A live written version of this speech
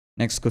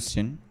Next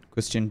question,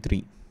 question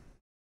 3.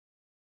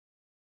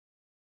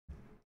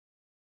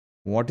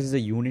 What is the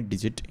unit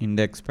digit in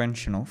the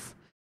expansion of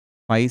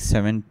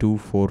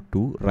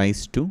 57242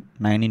 raised to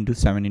 9 into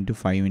 7 into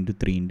 5 into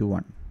 3 into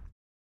 1?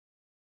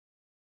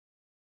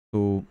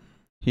 So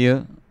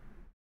here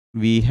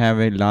we have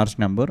a large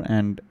number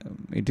and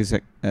it is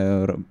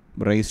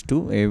raised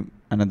to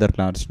another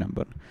large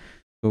number.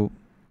 So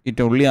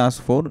it only asks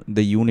for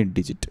the unit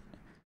digit.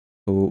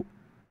 So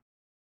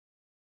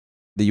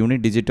the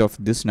unit digit of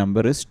this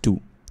number is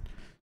 2.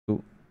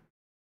 So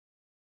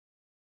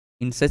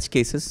in such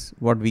cases,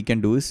 what we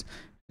can do is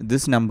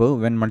this number,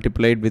 when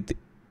multiplied with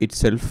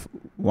itself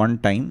one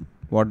time,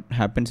 what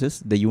happens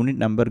is the unit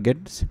number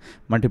gets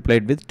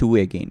multiplied with 2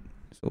 again.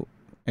 So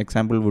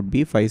example would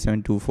be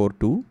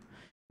 57242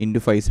 into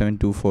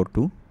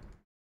 57242.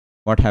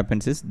 What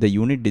happens is the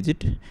unit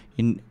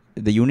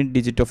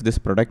digit of this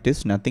product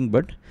is nothing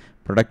but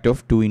product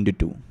of 2 into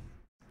 2.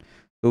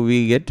 So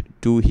we get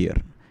 2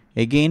 here.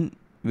 Again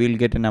we'll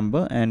get a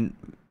number, and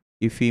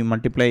if we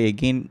multiply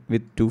again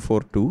with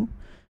 242,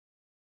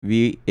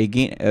 we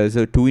again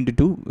so 2 into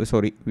 2,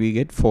 we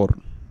get 4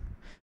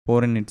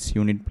 in its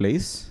unit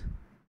place.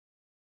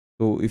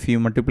 So if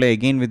you multiply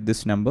again with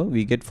this number,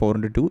 we get 4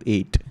 into 2,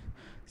 8.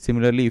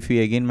 Similarly, if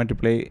we again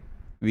multiply,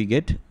 we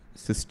get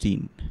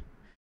 16.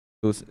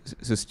 So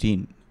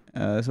 16.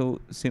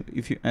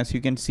 If you, as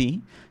you can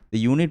see, the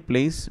unit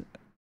place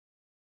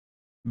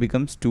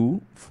becomes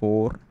 2,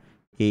 4,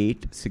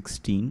 8,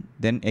 16.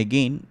 Then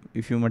again,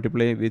 if you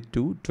multiply with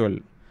 2,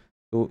 12.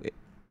 So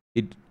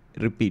it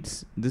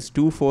repeats. This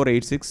 2, 4,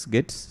 8, 6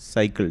 gets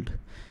cycled.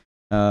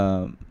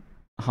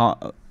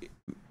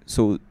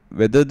 So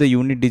whether the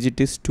unit digit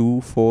is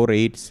 2, 4,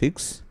 8,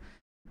 6,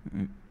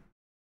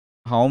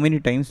 how many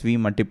times we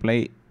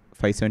multiply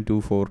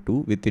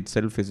 57242 with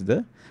itself is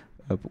the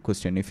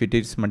question. If it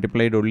is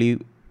multiplied only,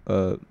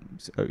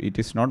 it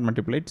is not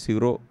multiplied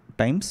 0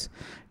 times,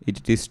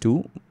 it is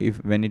 2.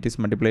 If when it is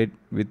multiplied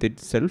with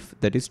itself,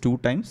 that is 2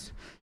 times,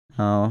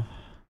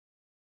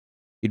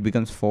 it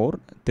becomes 4.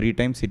 3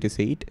 times it is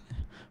 8.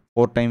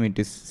 4 times it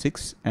is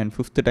 6, and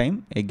 5th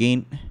time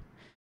again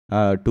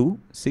 2,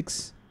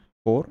 6,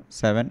 4,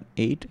 7,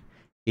 8,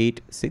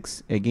 8,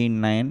 6,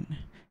 again 9,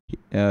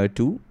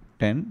 2,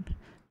 10,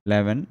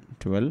 11,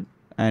 12,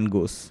 and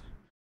goes.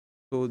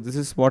 So this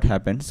is what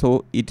happens.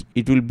 So it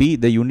will be,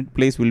 the unit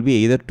place will be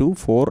either 2,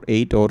 4,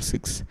 8 or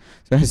 6.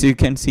 So as you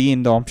can see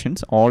in the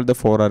options, all the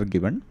 4 are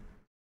given.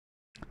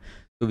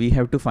 So we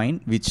have to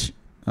find which.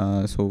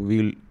 So we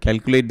will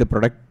calculate the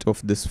product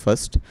of this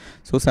first.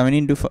 So 7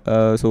 into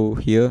so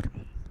here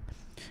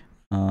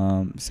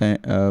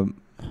 7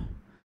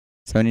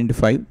 into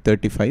 5,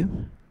 35,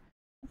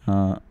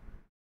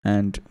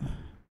 and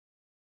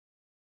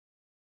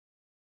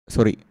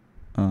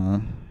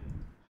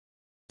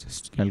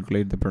just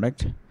calculate the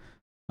product.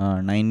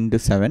 9 into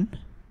 7,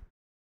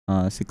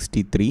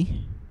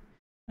 63,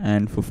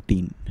 and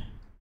 15.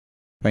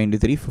 5 into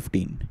 3,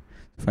 15.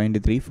 5 into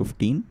 3,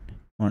 15.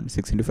 1,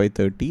 6 into 5,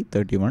 30,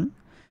 31,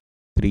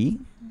 3,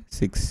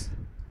 6,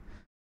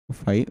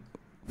 5,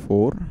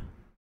 4,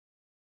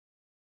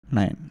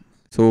 9.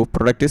 So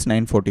product is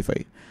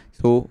 945.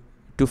 So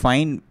to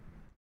find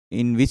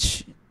in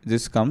which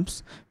this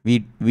comes,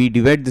 we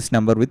divide this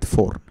number with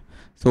 4.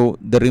 So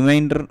the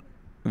remainder,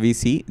 we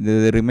see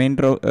the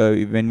remainder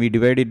when we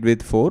divide it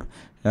with 4,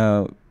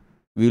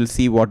 we will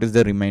see what is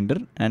the remainder,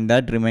 and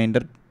that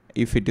remainder,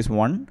 if it is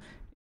 1,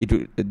 it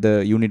will,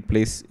 the unit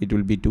place, it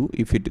will be 2.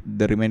 If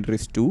the remainder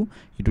is 2,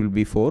 it will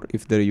be 4.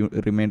 If the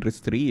remainder is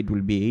 3, it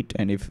will be 8,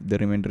 and if the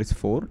remainder is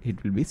 4,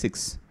 it will be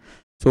 6.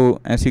 So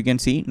as you can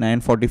see,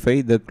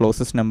 945, the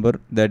closest number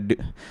that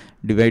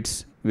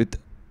divides with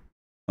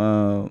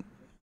 4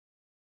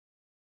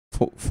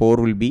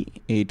 will be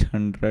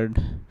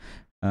 800,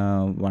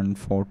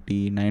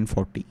 140,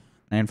 940,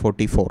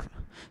 944.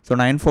 So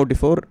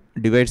 944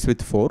 divides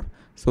with 4.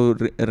 So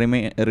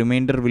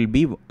remainder will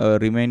be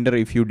remainder.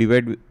 If you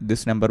divide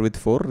this number with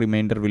 4,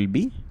 remainder will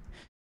be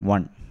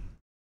 1.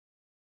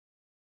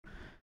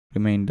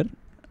 Remainder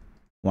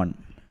 1.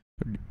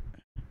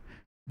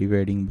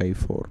 Dividing by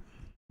 4.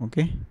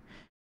 Okay.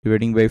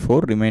 Dividing by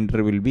 4,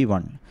 remainder will be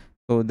 1.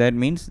 So that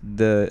means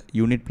the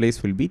unit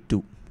place will be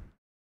 2.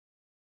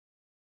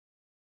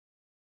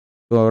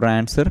 So our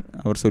answer,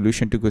 our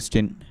solution to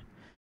question,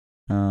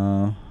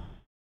 so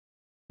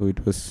it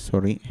was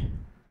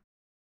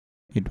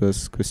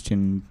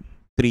question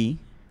 3.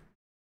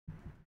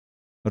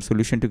 Our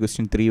solution to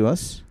question 3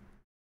 was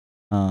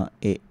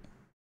A.